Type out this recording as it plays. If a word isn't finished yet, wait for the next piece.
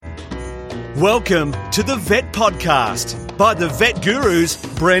Welcome to the Vet Podcast by the Vet Gurus,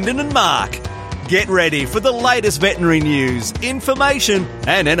 Brendan and Mark. Get ready for the latest veterinary news, information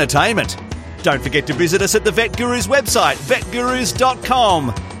and entertainment. Don't forget to visit us at the Vet Gurus website,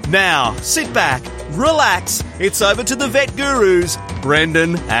 vetgurus.com. Now, sit back, relax. It's over to the Vet Gurus,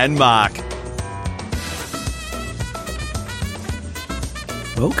 Brendan and Mark.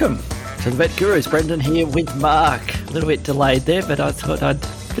 Welcome to the Vet Gurus. Brendan here with Mark. A little bit delayed there, but I thought I'd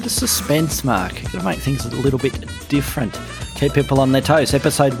bit of suspense, Mark. You've got to make things a little bit different. Keep people on their toes.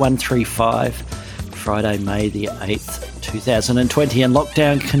 Episode 135, Friday, May the 8th, 2020. And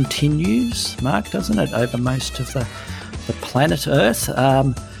lockdown continues, Mark, doesn't it, over most of the planet Earth.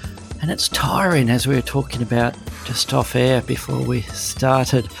 And it's tiring, as we were talking about just off air before we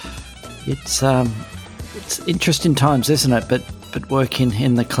started. It's interesting times, isn't it? But working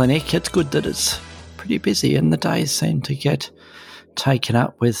in the clinic, it's good that it's pretty busy and the days seem to get taken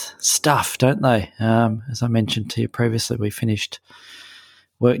up with stuff, don't they? As I mentioned to you previously, we finished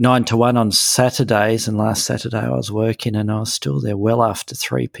work 9 to 1 on Saturdays, and last Saturday I was working and I was still there well after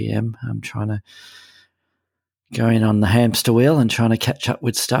 3 p.m. I'm trying to go in on the hamster wheel and trying to catch up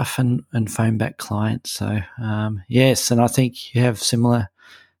with stuff and phone back clients. So, yes, and I think you have similar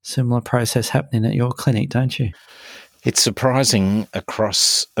process happening at your clinic, don't you? It's surprising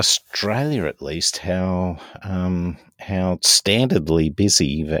across Australia, at least, how standardly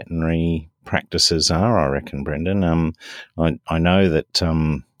busy veterinary practices are. I reckon, Brendan. I know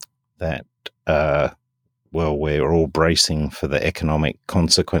that we're all bracing for the economic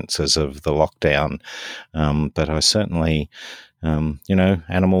consequences of the lockdown, but I certainly,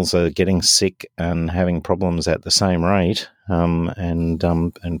 animals are getting sick and having problems at the same rate,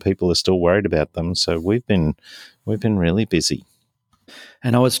 and people are still worried about them. So we've been really busy.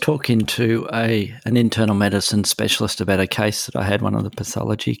 And I was talking to an internal medicine specialist about a case that I had, one of the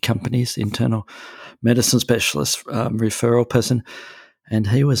pathology companies, internal medicine specialist, referral person, and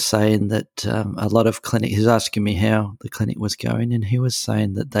he was saying that a lot of clinic, he was asking me how the clinic was going, and he was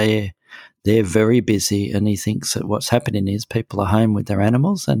saying that they're very busy, and he thinks that what's happening is people are home with their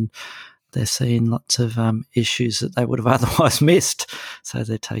animals and they're seeing lots of issues that they would have otherwise missed. So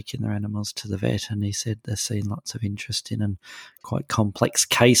they're taking their animals to the vet, and he said they're seeing lots of interesting and quite complex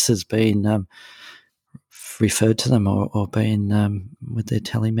cases being referred to them or being with their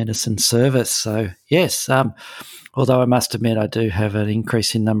telemedicine service. So, yes, although I must admit I do have an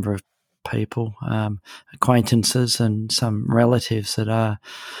increasing number of people, acquaintances and some relatives that are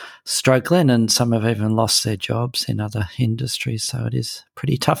struggling, and some have even lost their jobs in other industries. So it is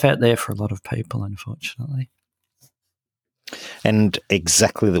pretty tough out there for a lot of people, unfortunately. And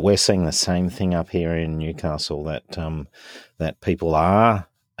exactly that, we're seeing the same thing up here in Newcastle, that people are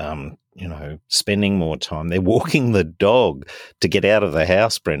spending more time. They're walking the dog to get out of the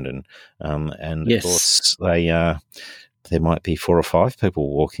house, Brendan, and yes. Of course there might be 4 or 5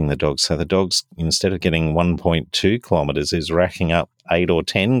 people walking the dog. So the dog's, instead of getting 1.2 kilometres, is racking up 8 or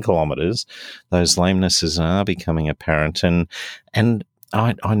 10 kilometres. Those lamenesses are becoming apparent. And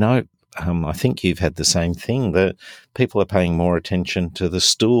I know, I think you've had the same thing, that people are paying more attention to the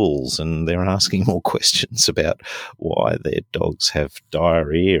stools and they're asking more questions about why their dogs have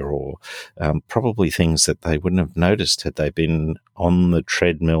diarrhea, or probably things that they wouldn't have noticed had they been on the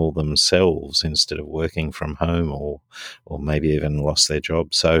treadmill themselves instead of working from home, or maybe even lost their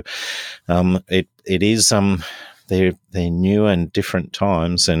job. So it is they're new and different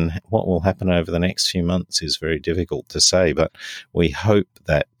times, and what will happen over the next few months is very difficult to say, but we hope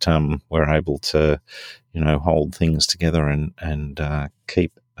that we're able to hold things together and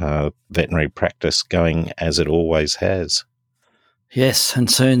keep veterinary practice going as it always has. Yes, and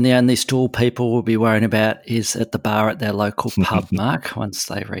soon the only stool people will be worrying about is at the bar at their local pub, Mark, once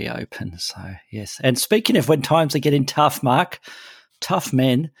they reopen. So, yes. And speaking of when times are getting tough, Mark, tough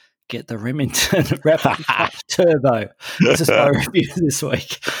men get the Remington Rapid Cut Turbo. This is my review this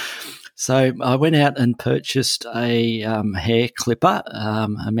week. So I went out and purchased a hair clipper,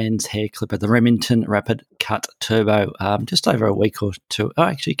 a men's hair clipper, the Remington Rapid Cut Turbo, just over a week or two,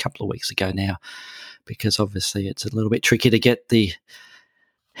 actually a couple of weeks ago now, because obviously it's a little bit tricky to get the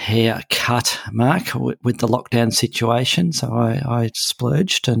hair cut, Mark, with the lockdown situation. So I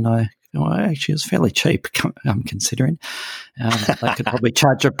splurged, and actually it was fairly cheap, I'm considering. They could probably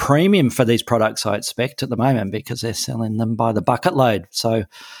charge a premium for these products, I expect, at the moment, because they're selling them by the bucket load. So,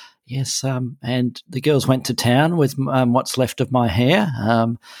 yes, and the girls went to town with what's left of my hair.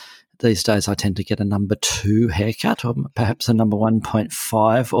 These days I tend to get a number 2 haircut, or perhaps a number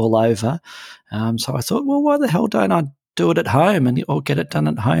 1.5 all over. So I thought, well, why the hell don't I do it at home or get it done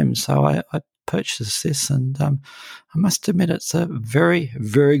at home? So I purchased this, and I must admit it's a very,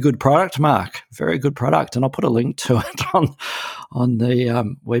 very good product, Mark. Very good product, and I'll put a link to it on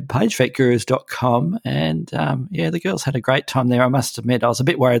the webpage, vetgurus.com. And the girls had a great time there. I must admit, I was a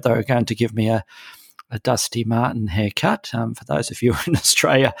bit worried they were going to give me a Dusty Martin haircut. For those of you in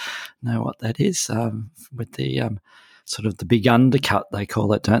Australia know what that is, with the sort of the big undercut, they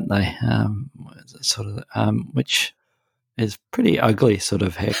call it, don't they? Which is pretty ugly sort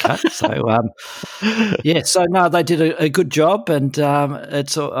of haircut. So, so no, they did a good job, and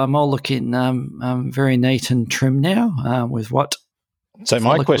I'm all looking very neat and trim now with what. So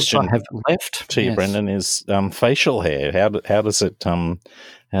my question I have left to you, Brendan, is facial hair. How does it?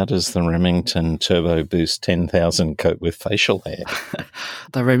 How does the Remington Turbo Boost 10,000 cope with facial hair?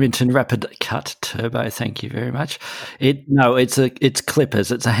 The Remington Rapid Cut Turbo. Thank you very much. It's clippers.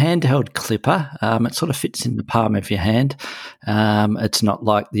 It's a handheld clipper. It sort of fits in the palm of your hand. It's not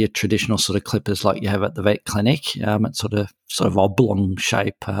like the traditional sort of clippers like you have at the vet clinic. It's sort of oblong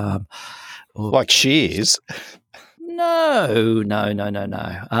shape. Like shears. No.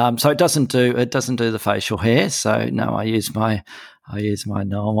 So it doesn't do the facial hair. So no, I use my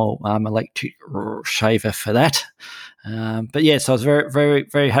normal electric shaver for that. But yes, I was very, very,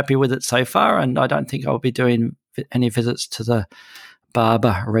 very happy with it so far, and I don't think I'll be doing any visits to the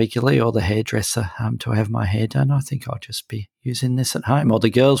barber regularly or the hairdresser to have my hair done. I think I'll just be using this at home, or the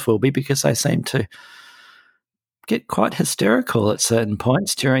girls will be, because they seem to get quite hysterical at certain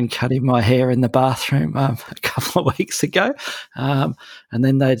points during cutting my hair in the bathroom a couple of weeks ago, and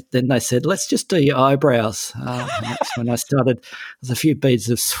then they said, "Let's just do your eyebrows." And that's when I started. There's a few beads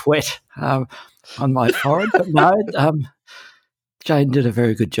of sweat on my forehead, but no, Jane did a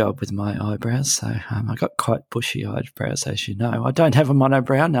very good job with my eyebrows. So I got quite bushy eyebrows, as you know. I don't have a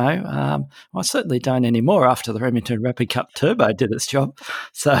monobrow, no. I certainly don't anymore after the Remington Rapid Cut Turbo did its job.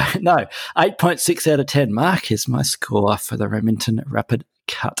 So, no, 8.6 out of 10, Mark, is my score for the Remington Rapid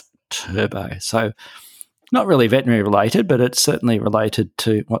Cut Turbo. So, not really veterinary related, but it's certainly related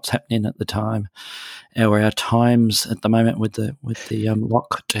to what's happening at the time, or our times at the moment with the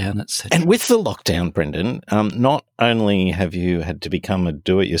lockdown, etc. And with the lockdown, Brendan, not only have you had to become a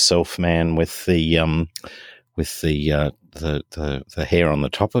do-it-yourself man with the hair on the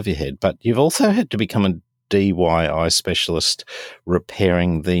top of your head, but you've also had to become a DIY specialist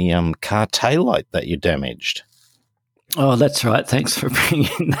repairing the car taillight that you damaged. Oh, that's right. Thanks for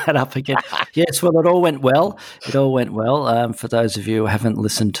bringing that up again. Yes, well, it all went well. For those of you who haven't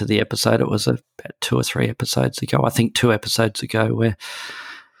listened to the episode, it was about 2 or 3 episodes ago, I think 2 episodes ago, where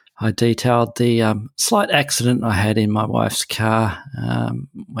I detailed the slight accident I had in my wife's car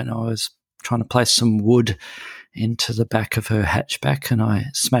when I was trying to place some wood into the back of her hatchback, and I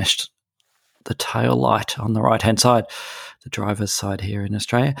smashed the tail light on the right-hand side, the driver's side here in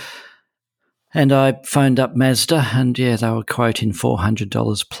Australia. And I phoned up Mazda, and they were quoting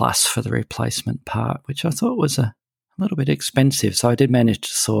 $400 plus for the replacement part, which I thought was a little bit expensive. So I did manage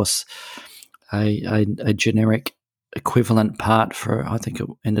to source a generic equivalent part for, I think it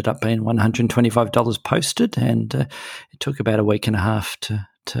ended up being $125 posted, and it took about a week and a half to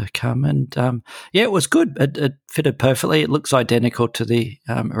come. And it was good. It fitted perfectly. It looks identical to the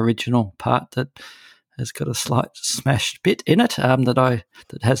original part that has got a slight smashed bit in it that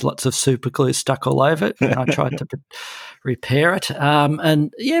has lots of super glue stuck all over it. And I tried to repair it,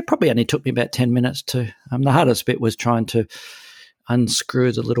 and probably only took me about 10 minutes to. The hardest bit was trying to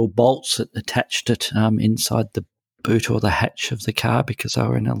unscrew the little bolts that attached it inside the boot or the hatch of the car, because they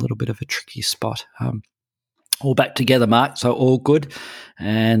were in a little bit of a tricky spot. All back together, Mark, so all good,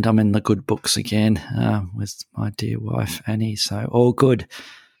 and I'm in the good books again with my dear wife Annie, so all good.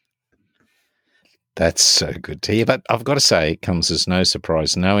 That's so good to hear. But I've got to say, it comes as no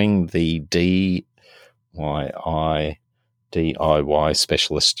surprise, knowing the DIY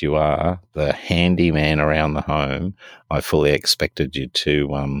specialist you are, the handyman around the home. I fully expected you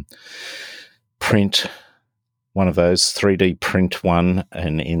to print one of those, 3D print one,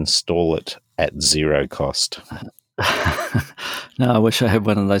 and install it at zero cost. No, I wish I had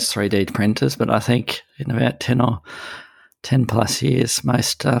one of those 3D printers, but I think in about 10 plus years,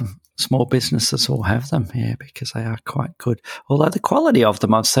 most small businesses will have them, because they are quite good. Although the quality of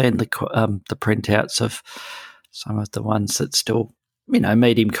them, I've seen the printouts of some of the ones that still,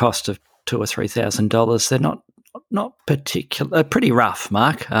 medium cost of $2,000 or $3,000. They're not particular. They're pretty rough,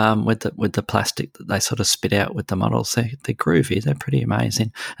 Mark, with the plastic that they sort of spit out with the models. They're groovy. They're pretty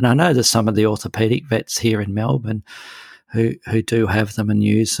amazing. And I know there's some of the orthopaedic vets here in Melbourne who do have them and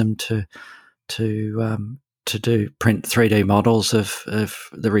use them to do print 3D models of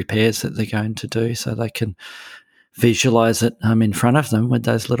the repairs that they're going to do, so they can visualize it in front of them with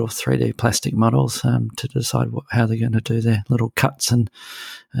those little 3D plastic models to decide how they're going to do their little cuts and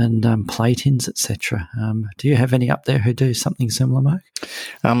platings, etc. Do you have any up there who do something similar, Mark?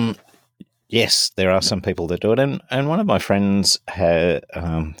 Yes, there are some people that do it, and one of my friends at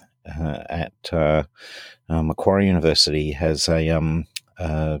Macquarie University has a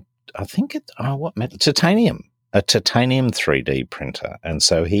titanium 3D printer, and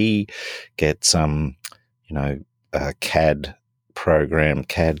so he gets CAD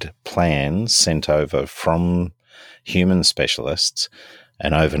plans sent over from human specialists,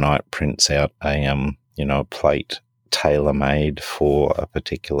 and overnight prints out a plate tailor-made for a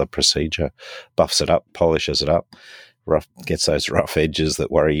particular procedure, buffs it up, polishes it up, gets those rough edges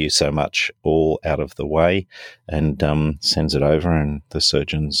that worry you so much all out of the way, and sends it over, and the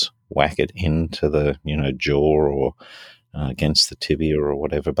surgeons whack it into the jaw or against the tibia or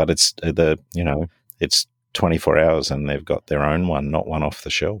whatever. But it's it's 24 hours, and they've got their own one, not one off the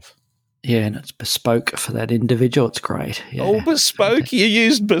shelf. Yeah, and it's bespoke for that individual. It's great. Yeah. Oh, bespoke. You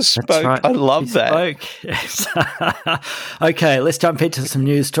used bespoke. Right. I love bespoke. That. Yes. Okay, let's jump into some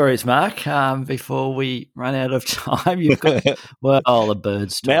news stories, Mark, before we run out of time. You've got, the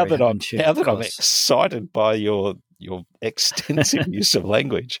bird story. Now that I'm excited by your extensive use of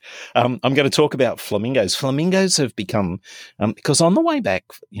language, I'm going to talk about flamingos. Flamingos have become, because on the way back,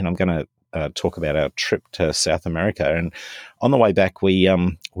 I'm going to talk about our trip to South America, and on the way back we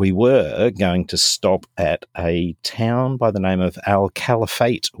were going to stop at a town by the name of El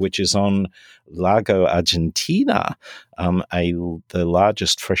Calafate, which is on Lago Argentina, the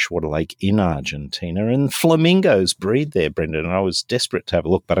largest freshwater lake in Argentina, and flamingos breed there, Brendan, and I was desperate to have a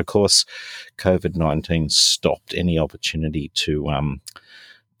look, but of course COVID-19 stopped any opportunity to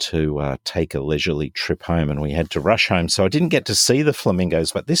take a leisurely trip home, and we had to rush home. So I didn't get to see the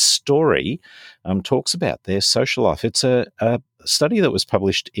flamingos, but this story talks about their social life. It's a study that was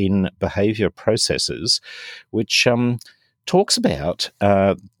published in Behaviour Processes, which talks about,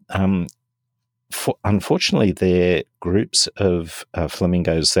 unfortunately, they're groups of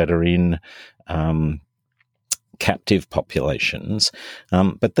flamingos that are in captive populations,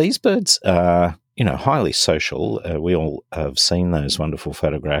 but these birds are highly social. We all have seen those wonderful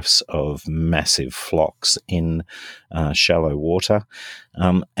photographs of massive flocks in shallow water.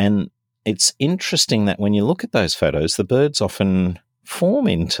 And it's interesting that when you look at those photos, the birds often form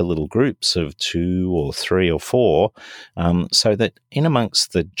into little groups of 2 or 3 or 4, so that in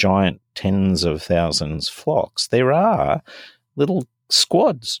amongst the giant tens of thousands flocks, there are little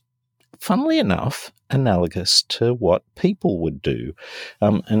squads, funnily enough, analogous to what people would do.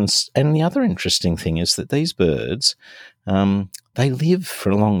 And the other interesting thing is that these birds, they live for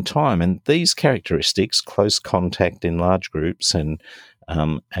a long time, and these characteristics, close contact in large groups and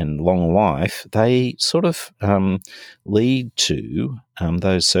long life, they sort of lead to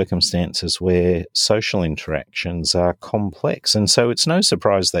those circumstances where social interactions are complex. And so it's no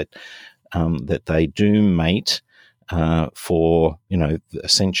surprise that they do mate for,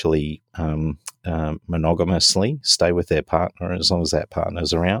 essentially monogamously, stay with their partner as long as that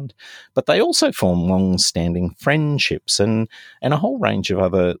partner's around. But they also form long-standing friendships and a whole range of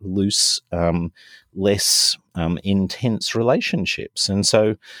other loose, less intense relationships. And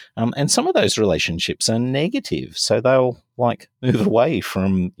so, and some of those relationships are negative. So they'll move away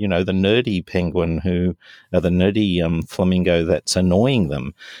from, the nerdy penguin the nerdy flamingo that's annoying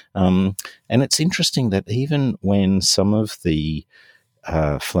them. And it's interesting that even when some of the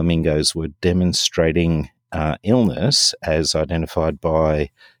flamingos were demonstrating illness as identified by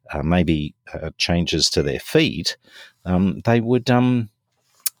maybe changes to their feet, they would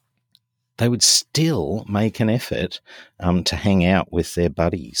still make an effort to hang out with their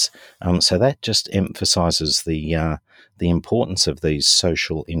buddies. So that just emphasises the importance of these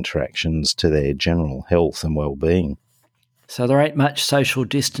social interactions to their general health and well-being. So there ain't much social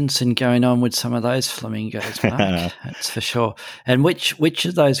distancing going on with some of those flamingos, Mark. That's for sure. And which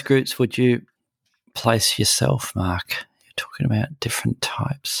of those groups would you place yourself, Mark? You're talking about different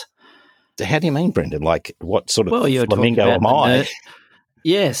types. How do you mean, Brendan? What sort of flamingo am I?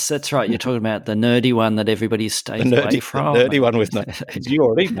 Yes, that's right. You're talking about the nerdy one that everybody stays away from. The nerdy one with no. You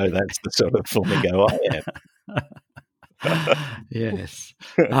already know that's the sort of flamingo I am. Yes.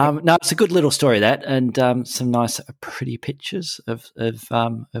 No, it's a good little story, that, and some nice, pretty pictures of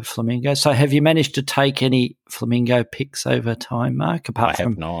flamingos. So, have you managed to take any flamingo pics over time, Mark? Apart I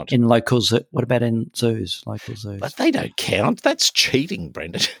have from not. in local zoos, what about in zoos, local zoos? But they don't count. That's cheating,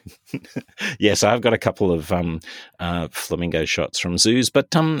 Brendan. Yes, I've got a couple of flamingo shots from zoos, but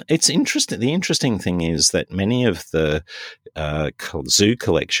it's interesting. The interesting thing is that many of the zoo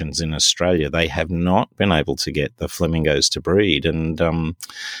collections in Australia, they have not been able to get the flamingos to breed, and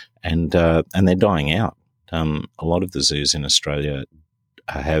they're dying out. A lot of the zoos in Australia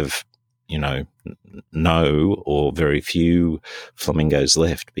have, no or very few flamingos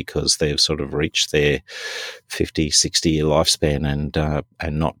left because they've sort of reached their 50, 60-year lifespan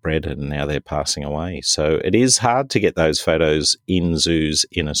and not bred, and now they're passing away. So it is hard to get those photos in zoos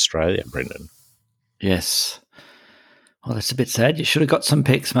in Australia, Brendan. Yes. Well, that's a bit sad. You should have got some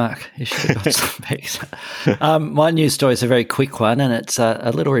pics, Mark. You should have got some pics. My news story is a very quick one, and it's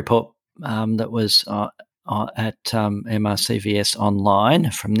a little report that was at MRCVS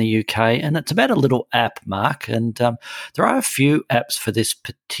Online from the UK, and it's about a little app, Mark, and there are a few apps for this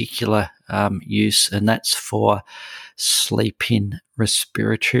particular use, and that's for sleep-in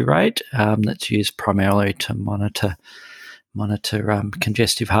respiratory rate that's used primarily to monitor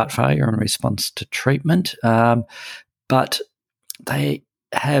congestive heart failure in response to treatment. But they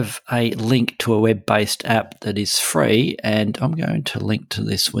have a link to a web-based app that is free, and I'm going to link to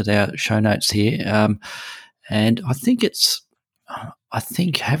this with our show notes here. And I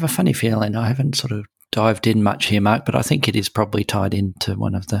have a funny feeling, I haven't sort of dived in much here, Mark, but I think it is probably tied into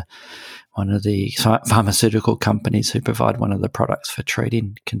one of the pharmaceutical companies who provide one of the products for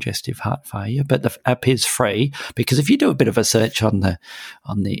treating congestive heart failure. But the app is free, because if you do a bit of a search in the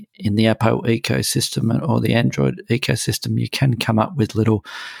Apple ecosystem or the Android ecosystem, you can come up with little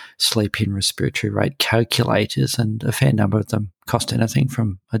sleep-in respiratory rate calculators, and a fair number of them cost anything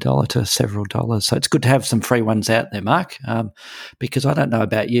from $1 to several dollars. So it's good to have some free ones out there, Mark, because I don't know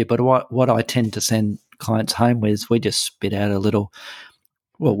about you, but what I tend to send clients home with, we just spit out a little,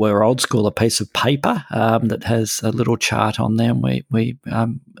 well, we're old school, a piece of paper that has a little chart on there, and we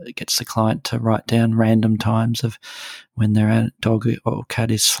it gets the client to write down random times of when their dog or cat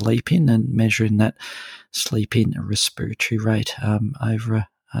is sleeping, and measuring that sleep-in respiratory rate over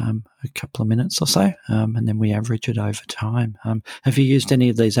a couple of minutes or so, and then we average it over time. Have you used any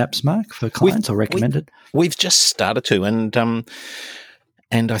of these apps, Mark, for clients, or recommended? We've just started to,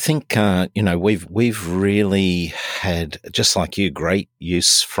 and I think we've really had, just like you, great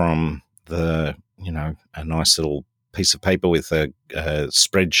use from a nice little piece of paper with a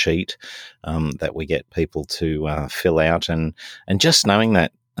spreadsheet that we get people to fill out, and just knowing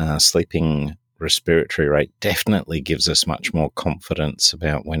that sleeping respiratory rate definitely gives us much more confidence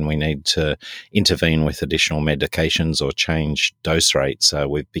about when we need to intervene with additional medications or change dose rates. So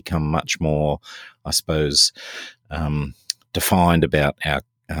we've become much more, I suppose, defined about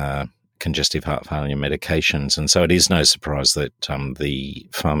our congestive heart failure medications. And so it is no surprise that the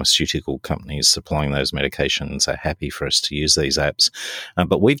pharmaceutical companies supplying those medications are happy for us to use these apps.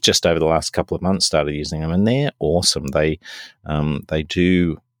 But we've just over the last couple of months started using them, and they're awesome. They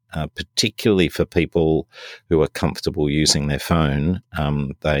do, particularly for people who are comfortable using their phone,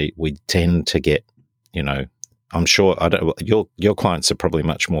 we tend to get, I'm sure your clients are probably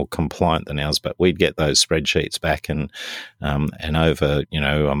much more compliant than ours, but we'd get those spreadsheets back, and over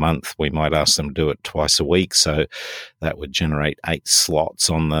a month we might ask them to do it twice a week. So that would generate 8 slots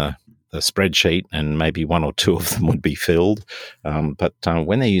on the spreadsheet, and maybe 1 or 2 of them would be filled. But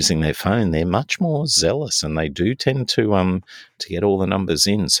when they're using their phone, they're much more zealous, and they do tend to get all the numbers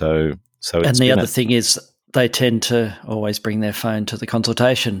in. So and the other thing is, they tend to always bring their phone to the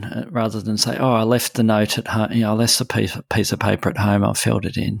consultation rather than say, "Oh, I left the note at home. I left a piece of paper at home. I filled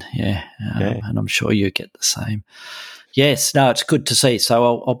it in." And I'm sure you get the same. Yes, no, it's good to see.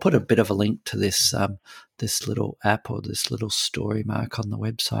 So I'll put a bit of a link to this this little app or this little story, Mark, on the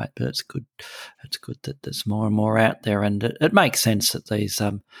website. But it's good. It's good that there's more and more out there, and it makes sense that these,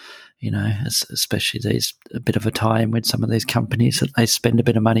 especially these, a bit of a tie-in with some of these companies, that they spend a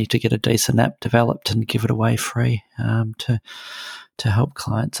bit of money to get a decent app developed and give it away free to help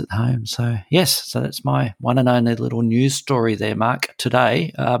clients at home. So yes, so that's my one and only little news story there, Mark,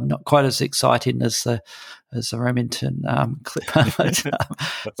 today. Not quite as exciting as the Remington clip.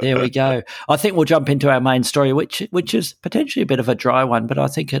 There we go. I think we'll jump into our main story, which is potentially a bit of a dry one, but I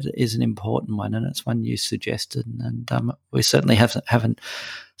think it is an important one, and it's one you suggested, and we certainly haven't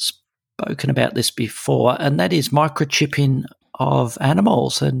spoken about this before, and that is microchipping of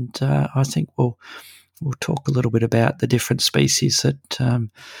animals. And I think we'll we'll talk a little bit about the different species that are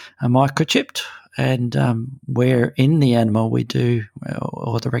microchipped and where in the animal we do,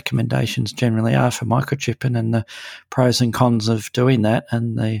 or the recommendations generally are for microchipping, and the pros and cons of doing that,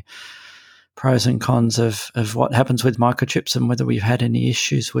 and the pros and cons of what happens with microchips and whether we've had any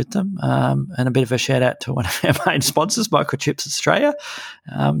issues with them. And a bit of a shout out to one of our main sponsors, Microchips Australia.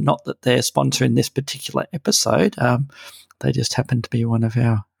 Not that they're sponsoring this particular episode. They just happen to be one of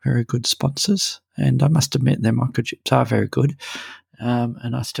our very good sponsors. And I must admit their microchips are very good.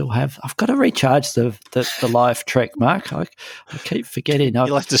 And I've got to recharge the Live Trek, Mark. I keep forgetting.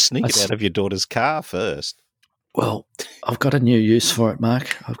 You'll have to sneak it out of your daughter's car first. Well, I've got a new use for it,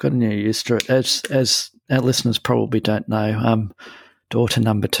 Mark. I've got a new use to it. As our listeners probably don't know, daughter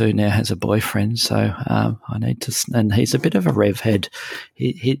number 2 now has a boyfriend, so I need to. And he's a bit of a rev head.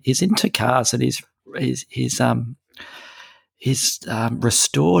 He's into cars, and he's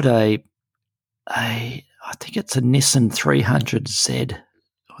restored a I think it's a Nissan 300Z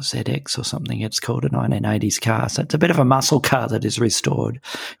or ZX or something. It's called a 1980s car. So it's a bit of a muscle car that is restored.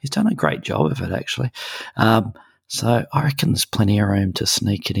 He's done a great job of it, actually. So I reckon there's plenty of room to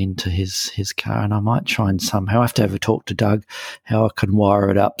sneak it into his car, and I might try and somehow, I have to have a talk to Doug how I can wire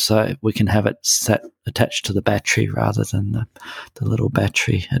it up so we can have it attached to the battery rather than the little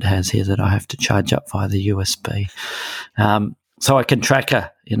battery it has here that I have to charge up via the USB. So I can track her,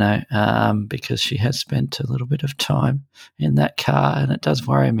 because she has spent a little bit of time in that car, and it does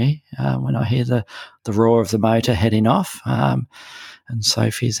worry me when I hear the roar of the motor heading off. And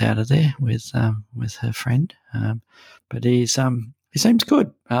Sophie's out of there with her friend, but he seems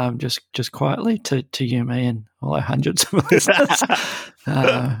good, just quietly to you, me, and all our hundreds of listeners, or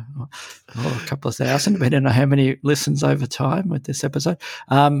a couple of thousand. We don't know how many listens over time with this episode.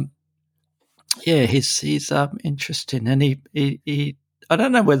 Yeah, he's interesting, and he I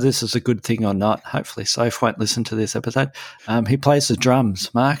don't know whether this is a good thing or not. Hopefully, Soph won't listen to this episode. He plays the drums,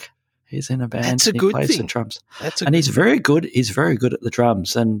 Mark. He's in a band. That's a and good he plays thing. the drums, and he's very good. He's very good at the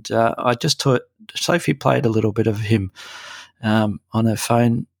drums. And I just taught Sophie played a little bit of him on her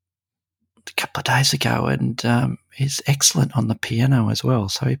phone a couple of days ago, and he's excellent on the piano as well.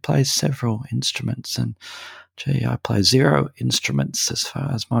 So he plays several instruments, and I play 0 instruments as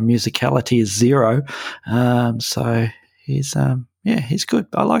far as my musicality is 0. So he's he's good.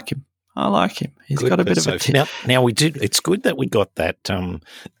 I like him. He's Good got a bit of Sophie. a Now we did. It's good that we got that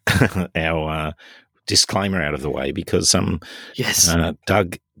our disclaimer out of the way, because yes,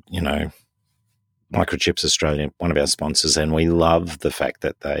 Doug, Microchips Australia, one of our sponsors, and we love the fact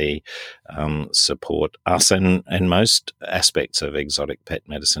that they support us and most aspects of exotic pet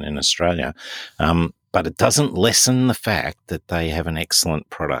medicine in Australia. But it doesn't lessen the fact that they have an excellent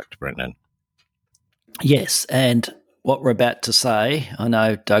product, Brendan. yes, and what we're about to say, I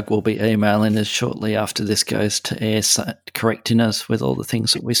know Doug will be emailing us shortly after this goes to air, correcting us with all the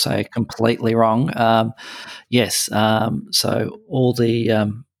things that we say are completely wrong. So all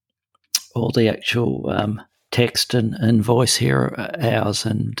the actual text and voice here are ours,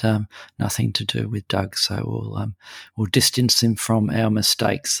 and nothing to do with Doug. So we'll distance him from our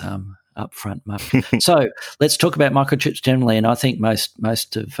mistakes up front, Mark. So let's talk about microchips generally, and I think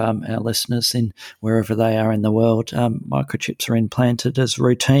most of our listeners, in wherever they are in the world, microchips are implanted as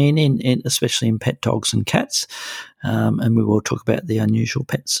routine in especially in pet dogs and cats, and we will talk about the unusual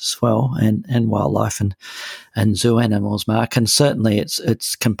pets as well, and wildlife and zoo animals, Mark. And certainly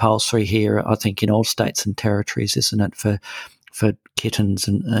it's compulsory here, I think, in all states and territories, isn't it, for kittens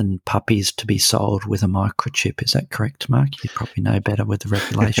and puppies to be sold with a microchip. Is that correct, Mark? You probably know better with the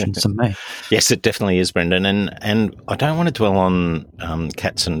regulations than me. Yes, it definitely is, Brendan. And I don't want to dwell on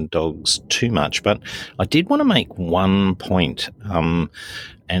cats and dogs too much, but I did want to make one point, and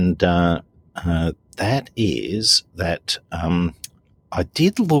that is that I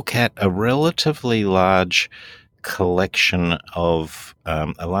did look at a relatively large collection of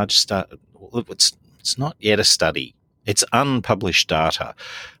a large study. It's not yet a study. It's unpublished data,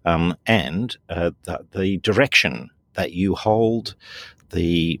 and the direction that you hold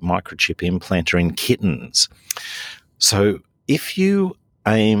the microchip implanter in kittens. So if you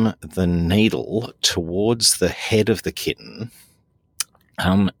aim the needle towards the head of the kitten,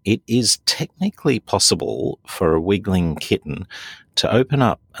 it is technically possible for a wiggling kitten to open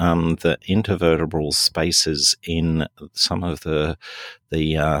up the intervertebral spaces in some of the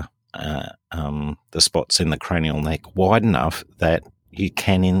spots in the cranial neck wide enough that you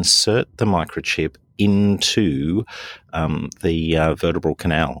can insert the microchip into the vertebral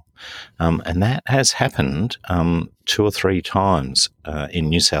canal. And that has happened 2 or 3 times in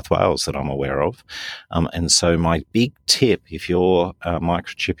New South Wales that I'm aware of. And so my big tip, if you're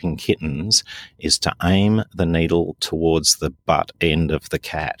microchipping kittens, is to aim the needle towards the butt end of the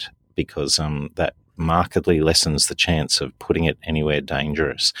cat, because that markedly lessens the chance of putting it anywhere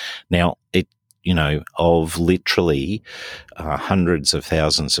dangerous. Now, of literally hundreds of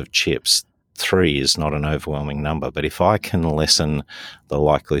thousands of chips, 3 is not an overwhelming number, but if I can lessen the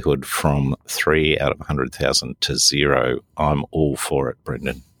likelihood from 3 out of 100,000 to 0, I'm all for it,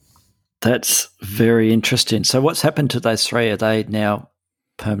 Brendan. That's very interesting. So what's happened to those 3? Are they now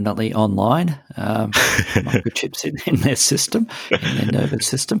permanently online, microchips in their system, in their nervous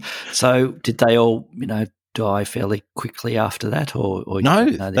system? So did they all, die fairly quickly after that, or no,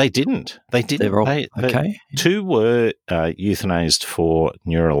 they didn't. They didn't. They're all okay. 2 were euthanized for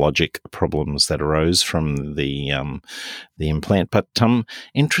neurologic problems that arose from the implant, but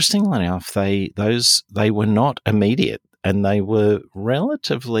interestingly enough, they were not immediate, and they were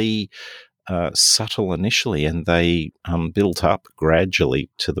relatively subtle initially, and they built up gradually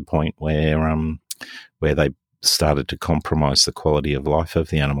to the point where they started to compromise the quality of life of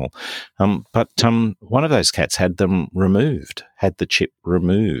the animal. But one of those cats had the chip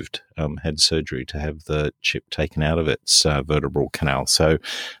removed, had surgery to have the chip taken out of its vertebral canal. So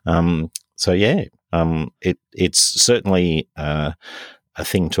it's certainly a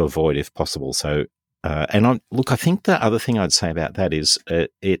thing to avoid if possible. So, I think the other thing I'd say about that is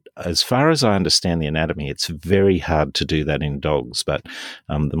as far as I understand the anatomy, it's very hard to do that in dogs, but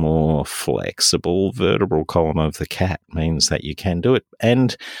the more flexible vertebral column of the cat means that you can do it.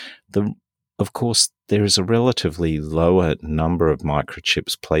 And of course, there is a relatively lower number of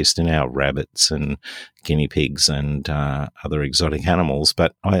microchips placed in our rabbits and guinea pigs and other exotic animals,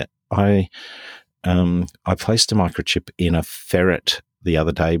 but I placed a microchip in a ferret the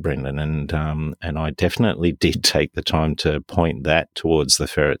other day, Brendan, and I definitely did take the time to point that towards the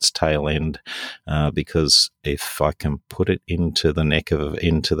ferret's tail end, because if I can put it into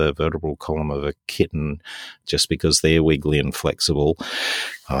the vertebral column of a kitten, just because they're wiggly and flexible,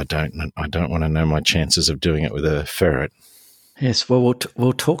 I don't want to know my chances of doing it with a ferret. Yes, well,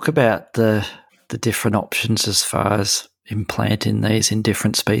 we'll talk about the different options as far as implanting these in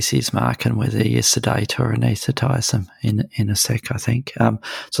different species, Mark, and whether you sedate or anaesthetize them in a sec, I think.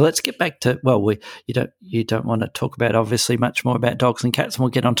 So let's get back to, you don't want to talk about obviously much more about dogs and cats, and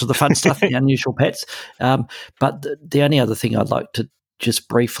we'll get onto the fun stuff, the unusual pets. But the only other thing I'd like to just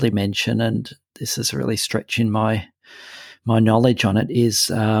briefly mention, and this is really stretching my knowledge on it, is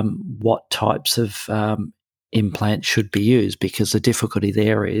what types of implant should be used, because the difficulty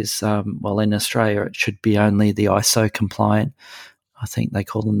there is, in Australia it should be only the ISO compliant, I think they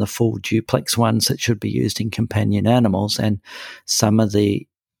call them the full duplex ones, that should be used in companion animals, and some of the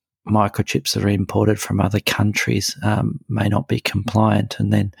microchips that are imported from other countries may not be compliant,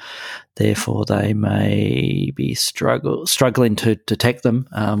 and then therefore they may be struggling to detect them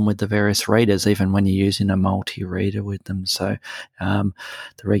with the various readers, even when you're using a multi-reader with them. So the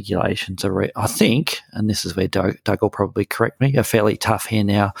regulations are, I think, and this is where Doug will probably correct me, are fairly tough here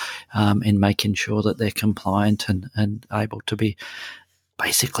now in making sure that they're compliant and able to be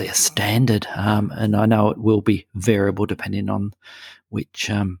basically a standard. And I know it will be variable depending on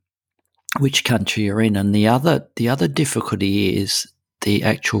which country you're in. And the other difficulty is the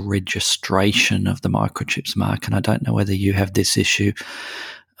actual registration of the microchips, Mark. And I don't know whether you have this issue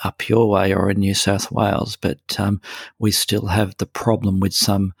up your way or in New South Wales, but we still have the problem with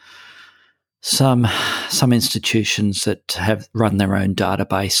some institutions that have run their own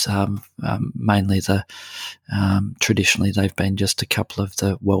database. Mainly traditionally they've been just a couple of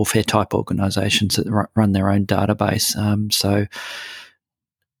the welfare type organisations that run their own database. So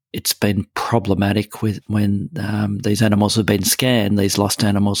it's been problematic when these animals have been scanned, these lost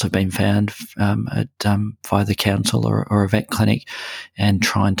animals have been found via the council or a vet clinic, and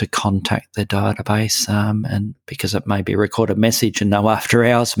trying to contact their database, and because it may be a recorded message and no after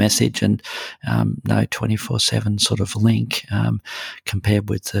hours message and no 24/7 sort of link, compared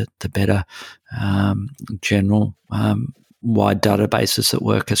with the better general wide databases that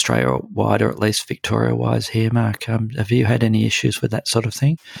work Australia-wide, or at least Victoria-wise here, Mark. Have you had any issues with that sort of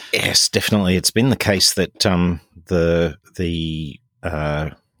thing? Yes, definitely. It's been the case that the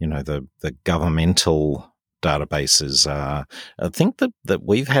governmental databases are. I think that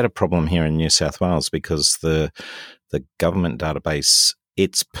we've had a problem here in New South Wales because the government database,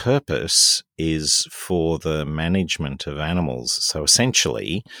 its purpose is for the management of animals. So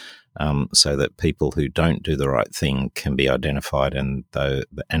essentially, so that people who don't do the right thing can be identified and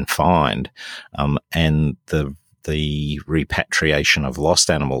fined. And the repatriation of lost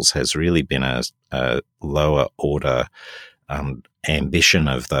animals has really been a lower order ambition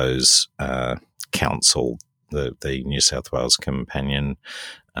of those council, the New South Wales Companion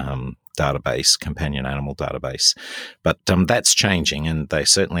database, companion animal database. But that's changing, and they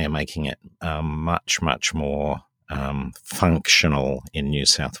certainly are making it much, much more functional in New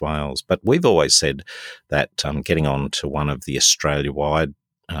South Wales. But we've always said that getting on to one of the Australia-wide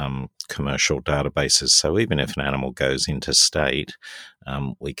commercial databases, so even if an animal goes interstate,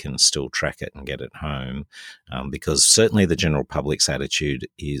 we can still track it and get it home, because certainly the general public's attitude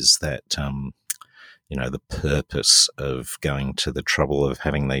is that the purpose of going to the trouble of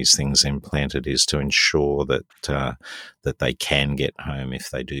having these things implanted is to ensure that that they can get home if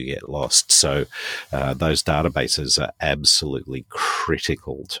they do get lost. So those databases are absolutely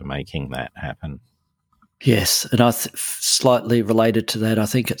critical to making that happen. Yes, and slightly related to that, I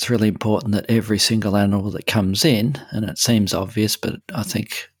think it's really important that every single animal that comes in, and it seems obvious, but I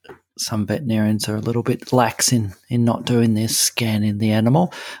think some veterinarians are a little bit lax in not doing this, scanning the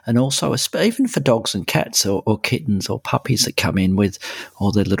animal. And also, even for dogs and cats or kittens or puppies that come in with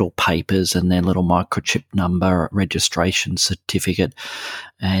all their little papers and their little microchip number, registration certificate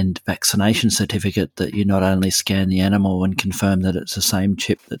and vaccination certificate, that you not only scan the animal and confirm that it's the same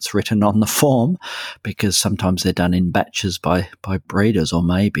chip that's written on the form, because sometimes they're done in batches by breeders or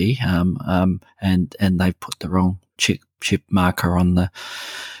maybe, and they've put the wrong chip marker on the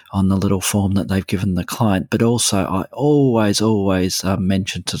little form that they've given the client. But also, I always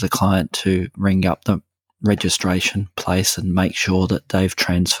mention to the client to ring up the registration place and make sure that they've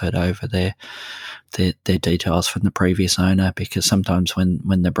transferred over their details from the previous owner, because sometimes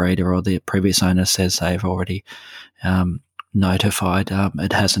when the breeder or the previous owner says they've already notified,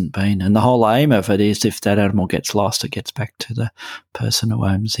 it hasn't been. And the whole aim of it is, if that animal gets lost, it gets back to the person who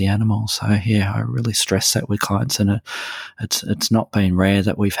owns the animal. So yeah, I really stress that with clients, and it's not been rare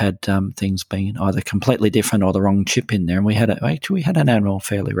that we've had things being either completely different or the wrong chip in there. And we had an animal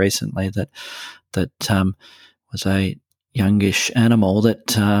fairly recently that was a youngish animal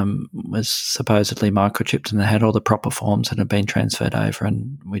that was supposedly microchipped, and they had all the proper forms and had been transferred over,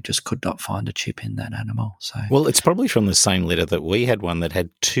 and we just could not find a chip in that animal. So, well, it's probably from the same litter that we had one that had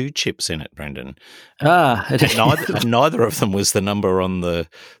 2 chips in it, Brendan. Neither of them was the number on the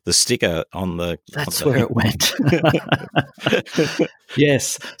sticker on the. That's where it went.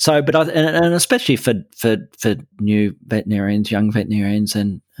 Yes. So, but and especially for new veterinarians, young veterinarians,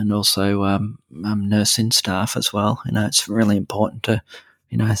 and also nursing staff as well. It's really important to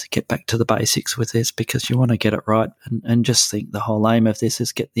get back to the basics with this, because you want to get it right, and just think the whole aim of this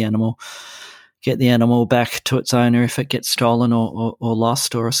is get the animal back to its owner if it gets stolen or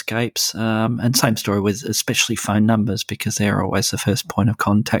lost or escapes. And same story with especially phone numbers, because they're always the first point of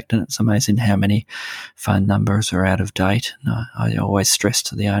contact, and it's amazing how many phone numbers are out of date. And I always stress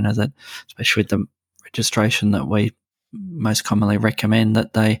to the owner that, especially with the registration that we most commonly recommend,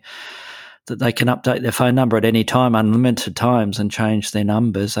 that they can update their phone number at any time, unlimited times, and change their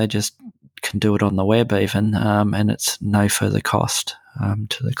numbers. They just can do it on the web even, and it's no further cost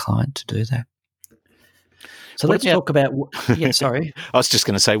to the client to do that. So let's talk about – yeah, sorry. I was just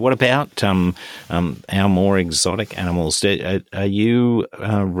going to say, what about our more exotic animals? Are you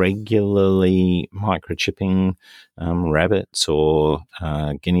regularly microchipping rabbits or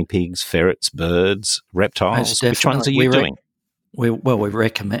guinea pigs, ferrets, birds, reptiles? Which ones are you doing? We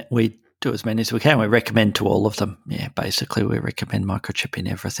recommend – we do as many as we can. We recommend to all of them. Yeah, basically we recommend microchipping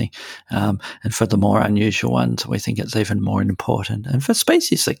everything. And for the more unusual ones, we think it's even more important. And for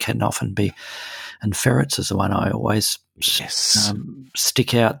species that can often be – and ferrets is the one I always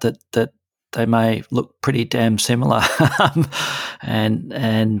stick out, that they may look pretty damn similar.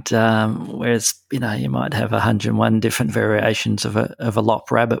 and whereas, you might have 101 different variations of a lop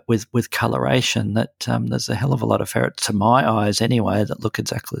rabbit with coloration, that there's a hell of a lot of ferrets, to my eyes anyway, that look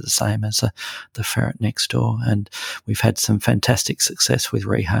exactly the same as the ferret next door. And we've had some fantastic success with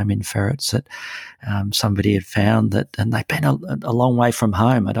rehoming ferrets that somebody had found that, and they've been a long way from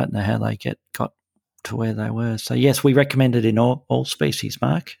home. I don't know how they got to where they were. So yes, we recommend it in all species,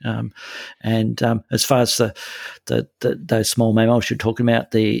 Mark. And as far as those small mammals you're talking about,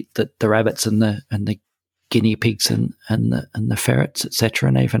 the rabbits and the guinea pigs and the ferrets, etc.,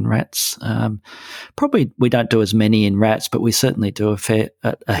 and even rats. Probably we don't do as many in rats, but we certainly do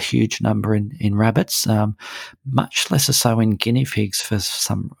a huge number in rabbits. Much less so in guinea pigs for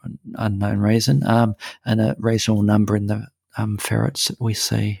some unknown reason, and a reasonable number in the ferrets that we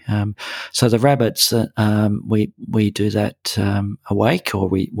see. So the rabbits, we do that awake, or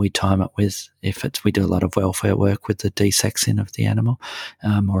we time it with, we do a lot of welfare work with the desexing of the animal,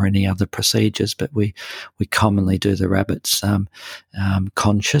 or any other procedures, but we commonly do the rabbits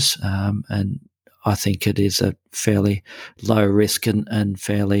conscious, and I think it is a fairly low risk and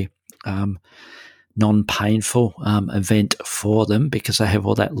fairly non-painful event for them, because they have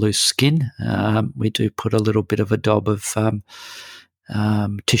all that loose skin. We do put a little bit of a dab of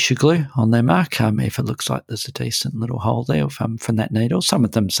tissue glue on their mark if it looks like there's a decent little hole there from that needle. Some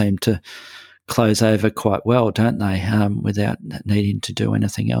of them seem to close over quite well, don't they, without needing to do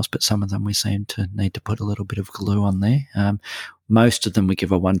anything else, but some of them we seem to need to put a little bit of glue on there. Most of them we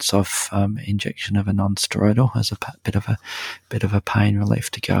give a once-off injection of a non-steroidal as a bit of a pain relief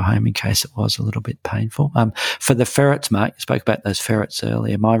to go home in case it was a little bit painful. For the ferrets, Mark, you spoke about those ferrets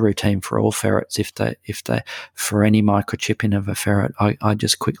earlier. My routine for all ferrets, if they for any microchipping of a ferret, I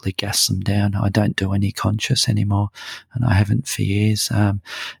just quickly gas them down. I don't do any conscious anymore, and I haven't for years.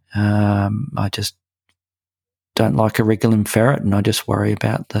 I just don't like a wriggling ferret, and I just worry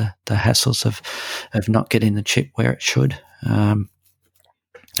about the hassles of not getting the chip where it should. And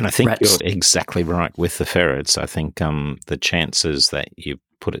I think rats. You're exactly right with the ferrets. I think the chances that you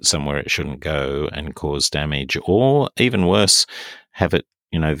put it somewhere it shouldn't go and cause damage, or even worse, have it,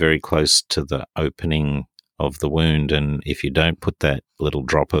 very close to the opening of the wound, and if you don't put that little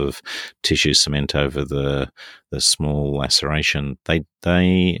drop of tissue cement over the small laceration,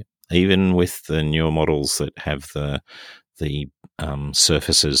 they even with the newer models that have the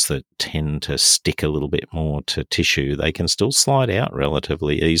surfaces that tend to stick a little bit more to tissue, they can still slide out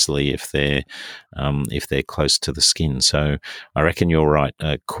relatively easily if they're close to the skin. So I reckon you're right.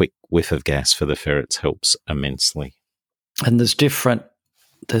 A quick whiff of gas for the ferrets helps immensely. And there's different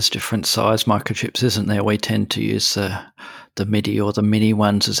size microchips, isn't there? We tend to use the MIDI or the mini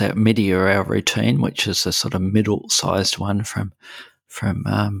ones as our MIDI or our routine, which is a sort of middle-sized one from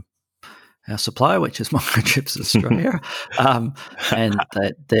our supplier, which is Microchips Australia, and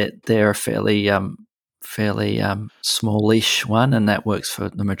they're a fairly smallish one, and that works for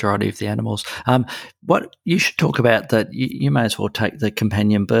the majority of the animals. What you should talk about that you may as well take the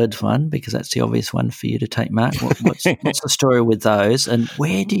companion birds one, because that's the obvious one for you to take, Mark. What's the story with those, and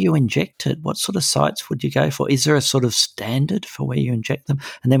where do you inject it? What sort of sites would you go for? Is there a sort of standard for where you inject them?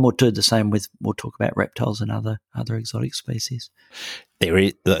 And then we'll do the same we'll talk about reptiles and other exotic species. There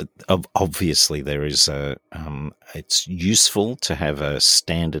is obviously there is a. It's useful to have a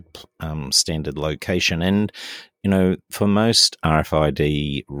standard location, and for most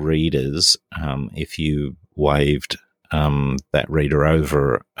RFID readers, if you waved that reader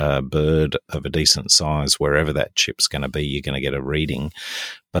over a bird of a decent size, wherever that chip's going to be, you're going to get a reading.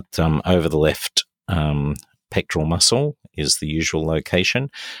 But over the left pectoral muscle is the usual location.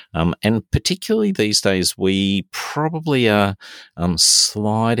 And particularly these days, we probably are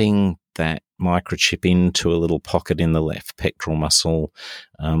sliding that microchip into a little pocket in the left pectoral muscle,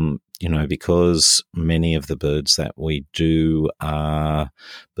 because many of the birds that we do are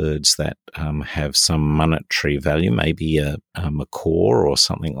birds that have some monetary value, maybe a macaw or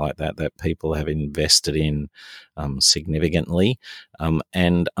something like that people have invested in significantly.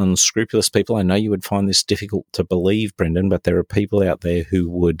 And unscrupulous people, I know you would find this difficult to believe, Brendan, but there are people out there who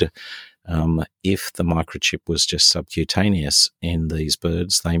would, if the microchip was just subcutaneous in these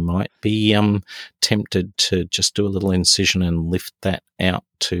birds, they might be tempted to just do a little incision and lift that out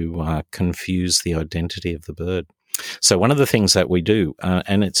to confuse the identity of the bird. So one of the things that we do,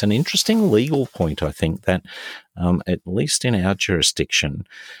 and it's an interesting legal point, I think, that at least in our jurisdiction,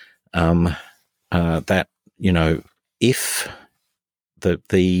 that, if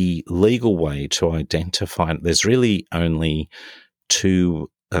the legal way to identify, there's really only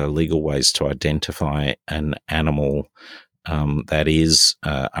two legal ways to identify an animal that is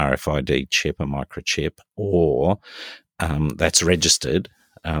RFID chip, a microchip, or that's registered,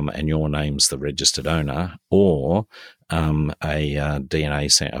 and your name's the registered owner, or a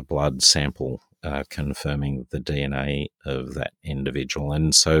DNA, a blood sample confirming the DNA of that individual.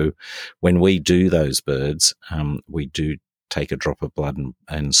 And so when we do those birds, we do take a drop of blood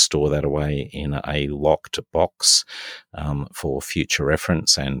and store that away in a locked box for future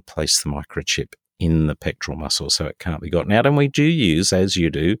reference, and place the microchip in the pectoral muscle so it can't be gotten out. And we do use, as you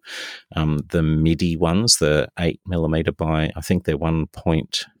do, the MIDI ones, the 8mm by, I think they're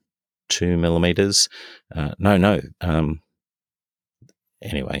 1.2 millimeters.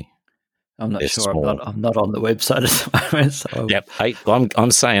 Anyway. I'm not sure. I'm not on the website at the moment. So. Yep,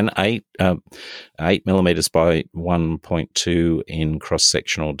 I'm saying 8 millimeters by 1.2 in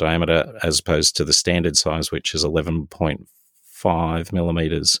cross-sectional diameter, as opposed to the standard size, which is 11.5 5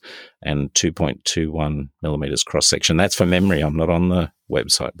 millimetres and 2.21 millimetres cross section. That's for memory. I'm not on the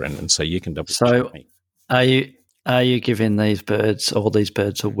website, Brendan, so you can double check me. Are you giving all these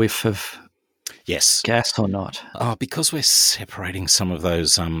birds a whiff of Yes. gas or not? Oh, because we're separating some of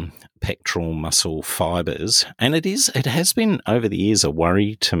those pectoral muscle fibres, and it has been over the years a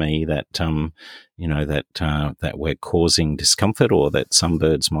worry to me that that we're causing discomfort, or that some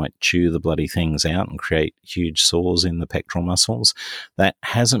birds might chew the bloody things out and create huge sores in the pectoral muscles. That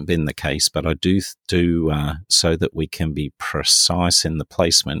hasn't been the case, but I do so that we can be precise in the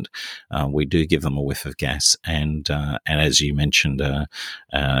placement. We do give them a whiff of gas, and as you mentioned,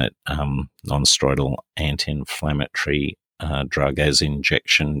 non-steroidal anti-inflammatory drug as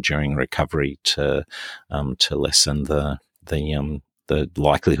injection during recovery to lessen the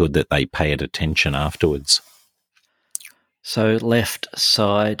likelihood that they pay it attention afterwards. So left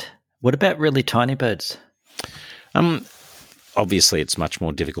side. What about really tiny birds? Obviously, it's much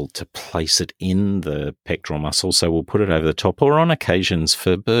more difficult to place it in the pectoral muscle, so we'll put it over the top, or on occasions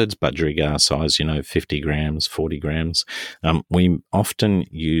for birds budgerigar size, 50 grams, 40 grams. We often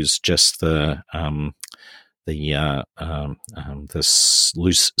use just the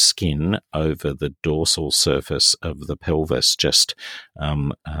loose skin over the dorsal surface of the pelvis, just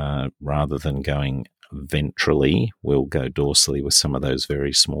rather than going ventrally. We'll go dorsally with some of those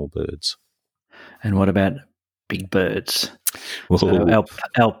very small birds. And what about big birds? Well, so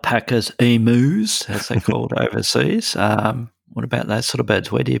alpacas, emus, as they're called overseas. What about those sort of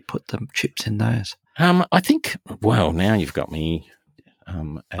birds? Where do you put the chips in those? I think, well, now you've got me.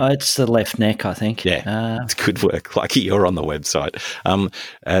 It's the left neck, I think. Yeah, it's good work. Lucky you're on the website.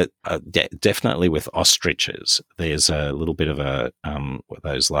 Definitely with ostriches, there's a little bit of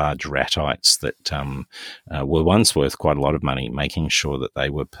those large ratites that were once worth quite a lot of money. Making sure that they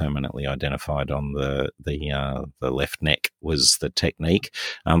were permanently identified on the left neck was the technique.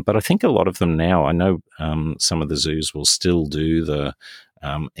 But I think a lot of them now, I know some of the zoos will still do the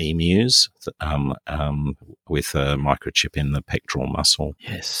emus with a microchip in the pectoral muscle.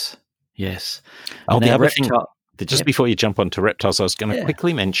 Yes. Oh, the other thing, just before you jump onto reptiles, I was going to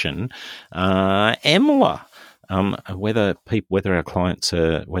quickly mention EMLA. Whether our clients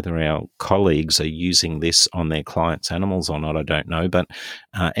whether our colleagues are using this on their clients' animals or not, I don't know. But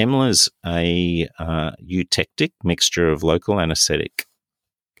EMLA is a eutectic mixture of local anaesthetic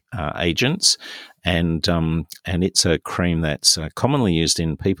agents, and it's a cream that's commonly used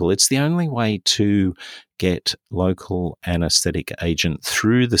in people. It's the only way to get local anaesthetic agent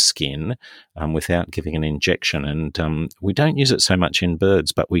through the skin without giving an injection. And we don't use it so much in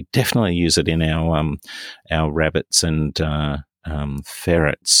birds, but we definitely use it in our rabbits and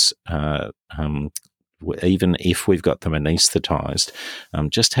ferrets. Even if we've got them anaesthetised,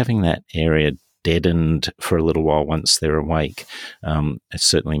 just having that area deadened for a little while once they're awake, it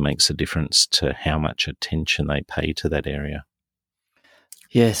certainly makes a difference to how much attention they pay to that area.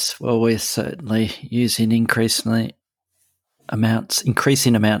 Yes, well, we're certainly using increasing amounts of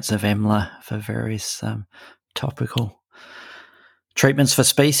EMLA for various topical treatments for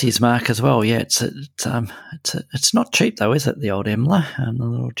species, Mark, as well. Yeah, it's not cheap though, is it? The old EMLA, the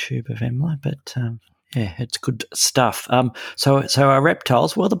little tube of EMLA, but. Yeah, it's good stuff. So our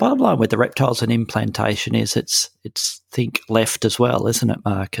reptiles. Well, the bottom line with the reptiles and implantation is it's think left as well, isn't it,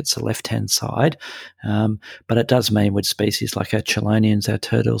 Mark? It's the left-hand side, but it does mean with species like our chelonians, our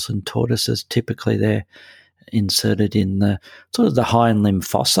turtles and tortoises, typically they're inserted in the sort of the hind limb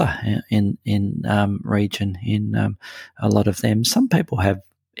fossa in region in a lot of them. Some people have.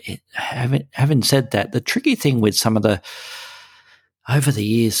 Having said that, the tricky thing with some of the over the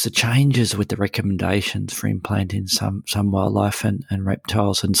years, the changes with the recommendations for implanting some wildlife and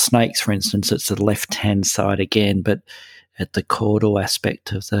reptiles and snakes, for instance, it's the left-hand side again, but at the caudal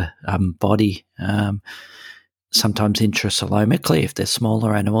aspect of the body, sometimes intracelomically if they're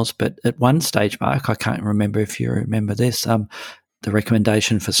smaller animals. But at one stage, Mark, I can't remember if you remember this, the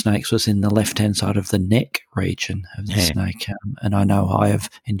recommendation for snakes was in the left-hand side of the neck region of the snake. And I know I have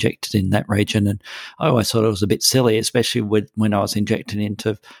injected in that region, and I always thought it was a bit silly, especially when I was injecting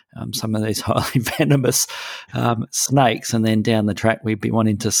into some of these highly venomous snakes, and then down the track we'd be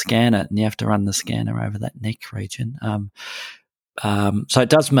wanting to scan it, and you have to run the scanner over that neck region. So it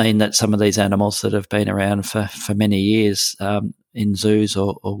does mean that some of these animals that have been around for many years in zoos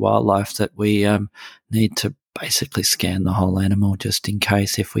or wildlife, that we need to basically scan the whole animal just in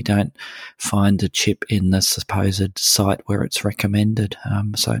case if we don't find a chip in the supposed site where it's recommended.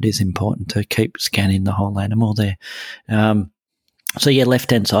 So it is important to keep scanning the whole animal there. So yeah,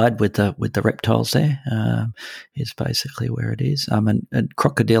 left-hand side with the reptiles there is basically where it is. And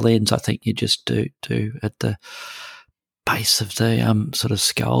crocodilians, I think you just do at the base of the sort of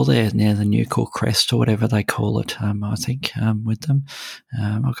skull there near the nuchal crest or whatever they call it. I think with them,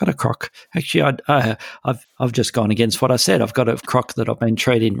 I've got a croc. Actually, I've just gone against what I said. I've got a croc that I've been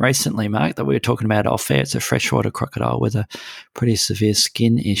treating recently, Mark, that we were talking about off air. It's a freshwater crocodile with a pretty severe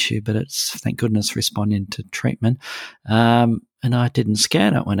skin issue, but it's, thank goodness, responding to treatment. And I didn't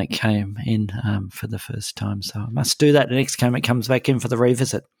scan it when it came in for the first time. So I must do that the next time it comes back in for the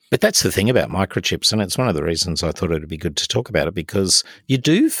revisit. But that's the thing about microchips, and it's one of the reasons I thought it would be good to talk about it, because you'd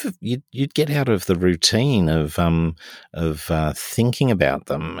get out of the routine of thinking about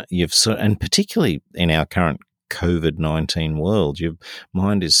them. And particularly in our current COVID-19 world, your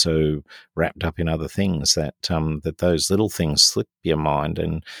mind is so wrapped up in other things that that those little things slip your mind.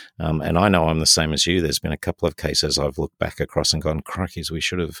 And I know I'm the same as you. There's been a couple of cases I've looked back across and gone, crikeys, we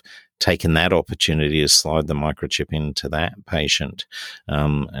should have taken that opportunity to slide the microchip into that patient.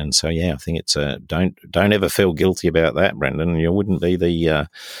 And so, yeah, I think it's don't ever feel guilty about that, Brendan. You wouldn't be the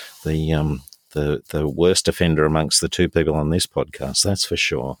worst offender amongst the two people on this podcast, that's for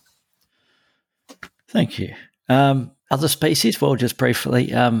sure. Thank you. Other species, well, just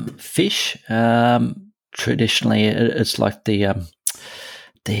briefly, fish. Traditionally, it's like the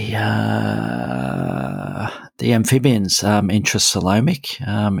amphibians.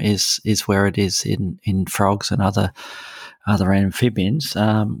 Intracoelomic is where it is in frogs and other amphibians.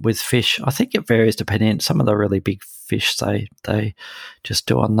 With fish, I think it varies depending. Some of the really big fish they just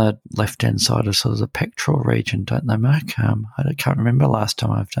do on the left hand side of sort of the pectoral region, don't they, Mark? I can't remember last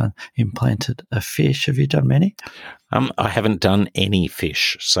time I've implanted a fish. Have you done many? I haven't done any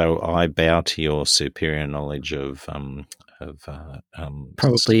fish, so I bow to your superior knowledge of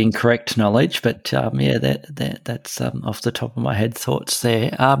probably incorrect knowledge, but that's off the top of my head thoughts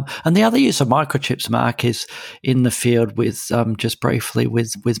there. And the other use of microchips, Mark, is in the field with just briefly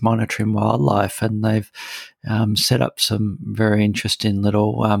with monitoring wildlife, and they've set up some very interesting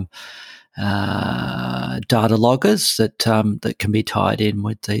little data loggers that can be tied in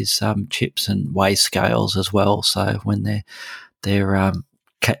with these chips and weigh scales as well. So when they're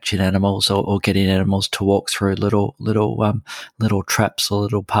catching animals or getting animals to walk through little traps or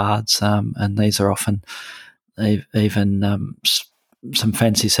little paths, and these are often even some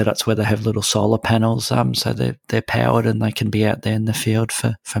fancy setups where they have little solar panels, so they're powered and they can be out there in the field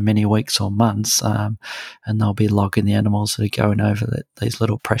for many weeks or months, and they'll be logging the animals that are going over these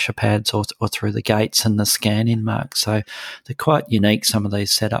little pressure pads or through the gates and the scanning mark. So they're quite unique, some of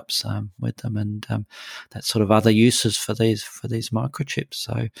these setups with them, and that sort of other uses for these microchips.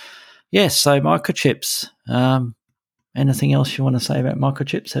 So yes, so microchips. Anything else you want to say about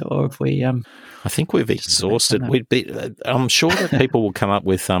microchips, or if we? I think we've exhausted. I'm sure that people will come up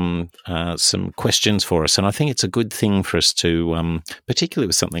with some questions for us, and I think it's a good thing for us to, particularly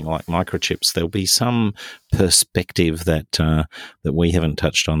with something like microchips, there'll be some perspective that we haven't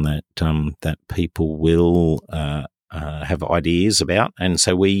touched on that people will have ideas about. And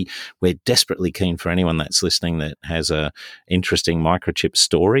so we're desperately keen for anyone that's listening that has a interesting microchip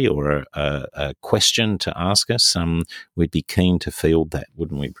story or a question to ask us. We'd be keen to field that,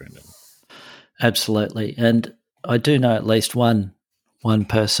 wouldn't we, Brendan? Absolutely. And I do know at least one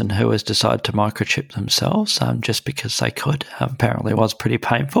person who has decided to microchip themselves just because they could. Apparently it was pretty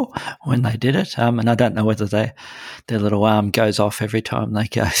painful when they did it. And I don't know whether their little arm goes off every time they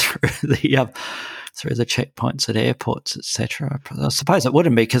go through the checkpoints at airports, etc. I suppose it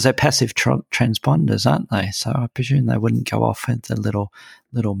wouldn't be, because they're passive transponders, aren't they? So I presume they wouldn't go off with the little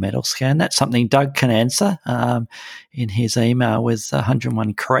metal scan. That's something Doug can answer in his email with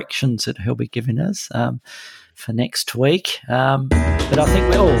 101 corrections that he'll be giving us for next week. But I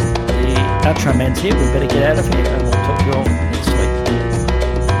think the outro man's here. We better get out of here, and we'll talk to you all next week.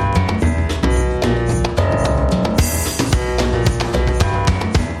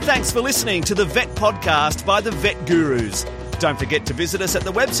 Thanks for listening to the Vet Podcast by the Vet Gurus. Don't forget to visit us at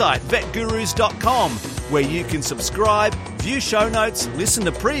the website vetgurus.com, where you can subscribe, view show notes, listen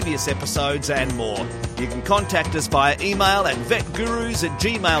to previous episodes and more. You can contact us via email at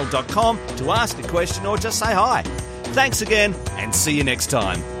vetgurus@gmail.com to ask a question or just say hi. Thanks again, and see you next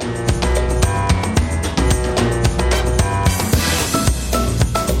time.